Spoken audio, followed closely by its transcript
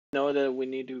know that we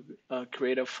need to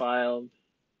create a file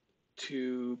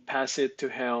to pass it to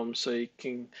Helm so it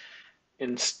can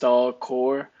install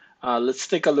core. Let's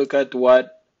take a look at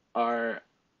what are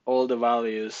all the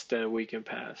values that we can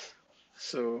pass.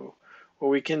 So what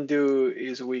we can do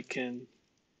is we can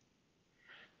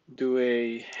do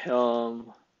a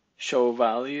Helm show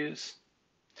values,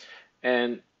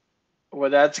 and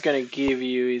what that's going to give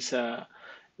you is a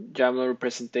YAML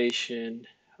representation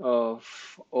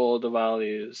of all the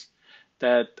values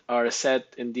that are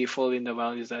set in default in the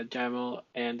values that YAML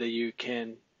and that you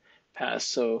can pass.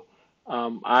 So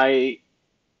I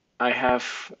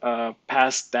have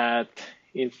passed that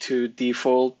into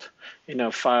default in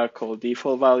a file called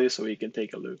default value, so we can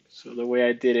take a look. So the way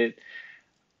I did it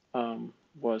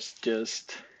was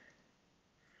just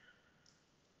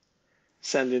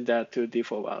sending that to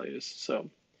default values. So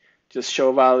just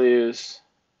show values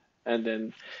and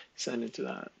then send it to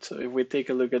that. So if we take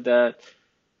a look at that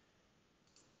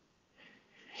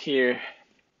here,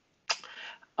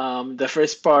 the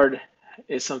first part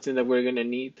is something that we're gonna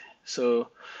need. So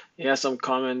it has some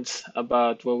comments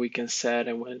about what we can set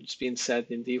and what's being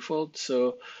set in default.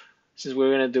 So since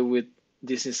we're gonna do with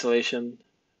this installation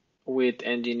with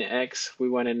Nginx, we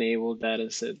want to enable that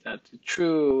and set that to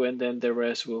true, and then the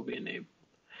rest will be enabled.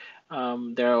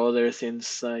 There are other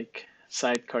things like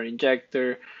sidecar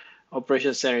injector,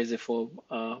 operation center is default,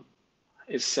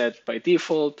 is set by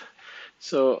default.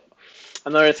 So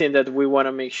another thing that we want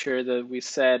to make sure that we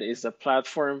set is the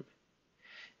platform.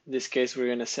 In this case, we're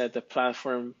going to set the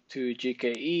platform to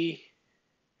GKE,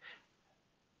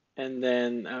 and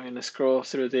then I'm going to scroll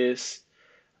through this.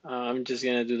 I'm just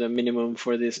going to do the minimum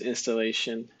for this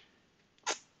installation.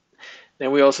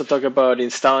 Then we also talk about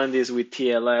installing this with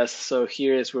TLS. So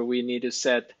here is where we need to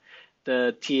set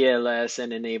the TLS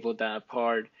and enable that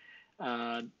part.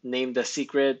 Name the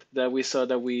secret that we saw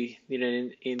that we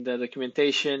needed in the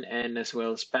documentation, and as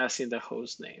well as passing the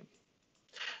host name.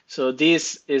 So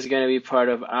this is going to be part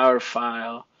of our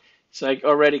file. So I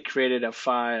already created a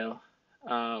file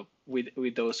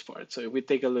with those parts. So if we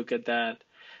take a look at that,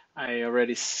 I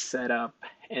already set up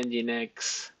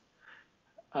Nginx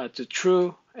to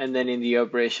true, and then in the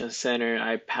operations center,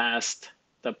 I passed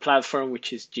the platform,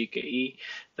 which is GKE.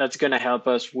 That's going to help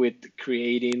us with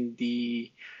creating the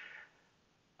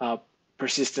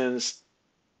persistence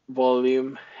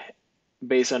volume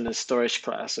based on the storage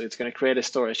class. So it's going to create a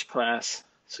storage class,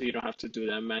 so you don't have to do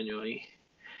that manually.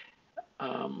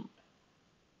 And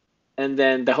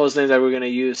then the hostname that we're going to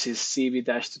use is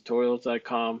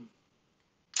cb-tutorials.com.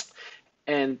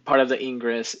 And part of the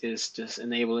ingress is just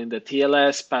enabling the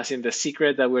TLS, passing the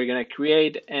secret that we're going to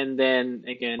create, and then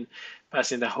again,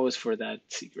 passing the host for that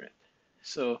secret.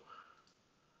 So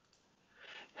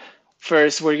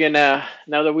first, we're gonna,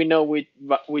 now that we know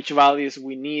which values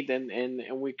we need, and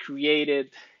we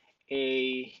created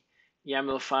a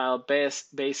YAML file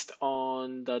based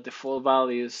on the default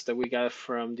values that we got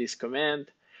from this command,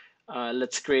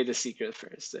 let's create the secret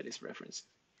first that is referenced.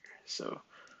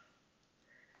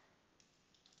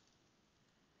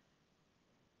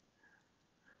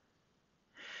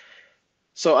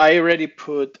 So I already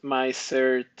put my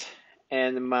cert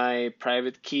and my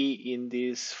private key in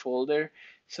this folder.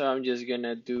 So I'm just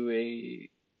gonna do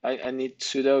I need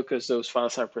sudo because those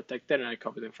files are protected, and I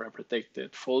copy them for a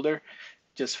protected folder.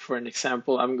 Just for an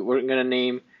example, we're gonna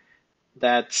name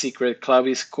that secret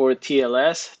CloudBees core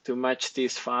TLS to match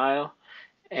this file,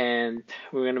 and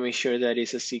we're gonna make sure that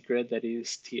it's a secret that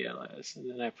is TLS, and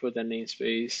then I put a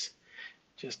namespace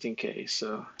just in case.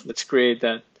 So let's create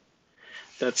that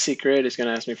secret. Is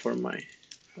gonna ask me for my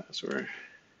password.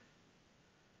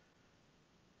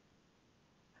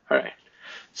 All right.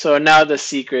 So now the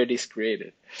secret is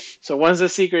created. So once the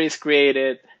secret is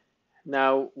created,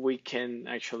 now we can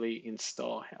actually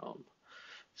install Helm.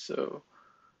 So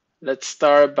let's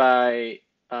start by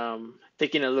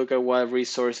taking a look at what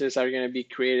resources are going to be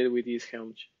created with these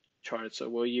Helm charts. So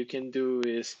what you can do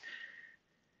is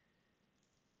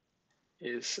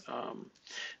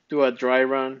do a dry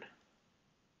run.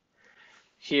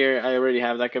 Here I already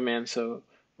have that command, so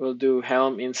we'll do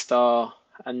Helm install.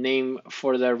 A name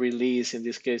for the release in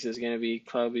this case is going to be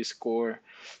CloudBees core.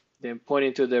 Then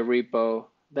pointing to the repo,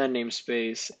 the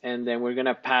namespace, and then we're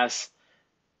gonna pass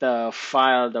the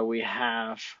file that we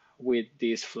have with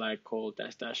this flag called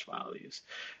dash values.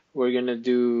 We're gonna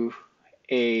do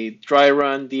a dry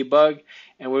run debug,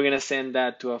 and we're gonna send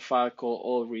that to a file called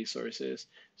all resources,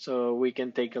 so we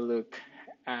can take a look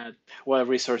at what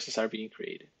resources are being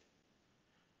created.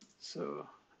 So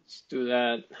let's do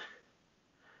that.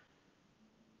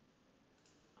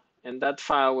 And that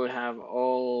file will have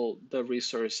all the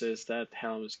resources that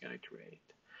Helm is going to create.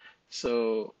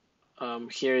 So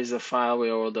Here is the file with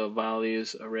all the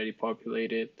values already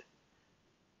populated.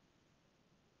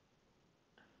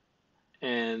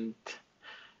 And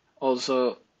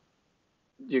also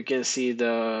you can see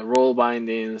the role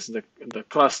bindings, the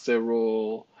cluster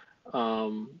role,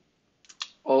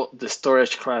 all the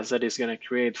storage class that is going to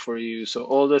create for you. So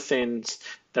all the things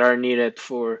that are needed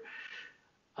for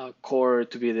core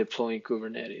to be deploying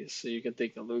Kubernetes. So you can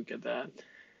take a look at that.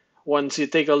 Once you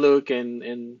take a look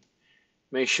and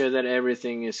make sure that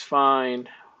everything is fine,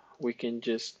 we can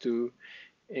just do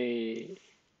a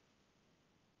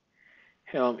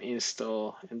Helm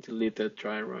install and delete that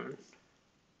dry run.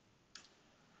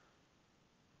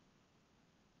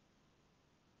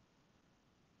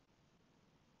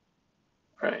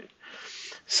 Right.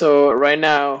 So right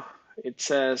now it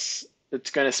says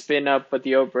it's going to spin up at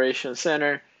the operation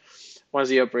center. Once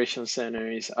the operation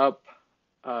center is up,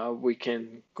 we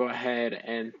can go ahead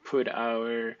and put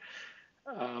our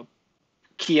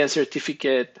key and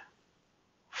certificate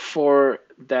for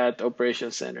that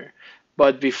operation center.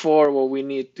 But before, what we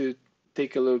need to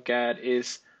take a look at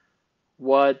is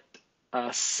what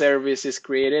service is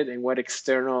created and what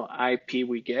external IP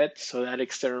we get. So that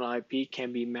external IP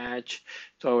can be matched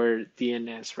to our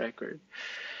DNS record.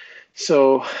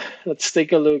 So let's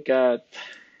take a look at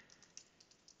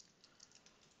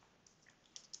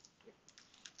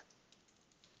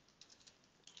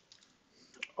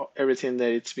everything that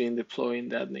it's being deployed in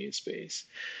that namespace.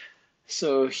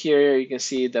 So here you can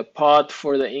see the pod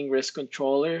for the ingress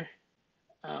controller.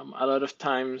 A lot of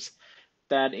times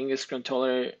that ingress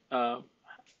controller,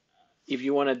 if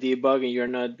you want to debug and you're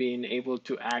not being able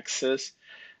to access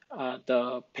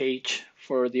the page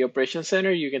for the operation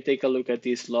center, you can take a look at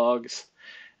these logs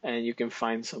and you can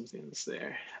find some things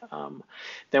there.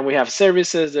 Then we have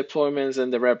services, deployments,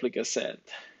 and the replica set.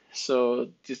 So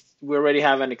we already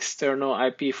have an external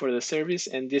IP for the service,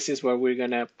 and this is what we're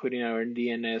gonna put in our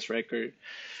DNS record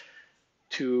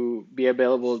to be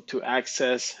available to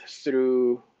access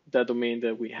through the domain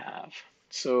that we have.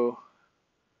 So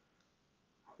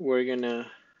we're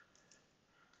gonna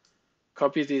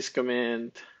copy this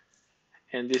command,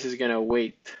 and this is gonna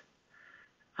wait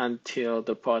until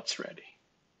the pod's ready.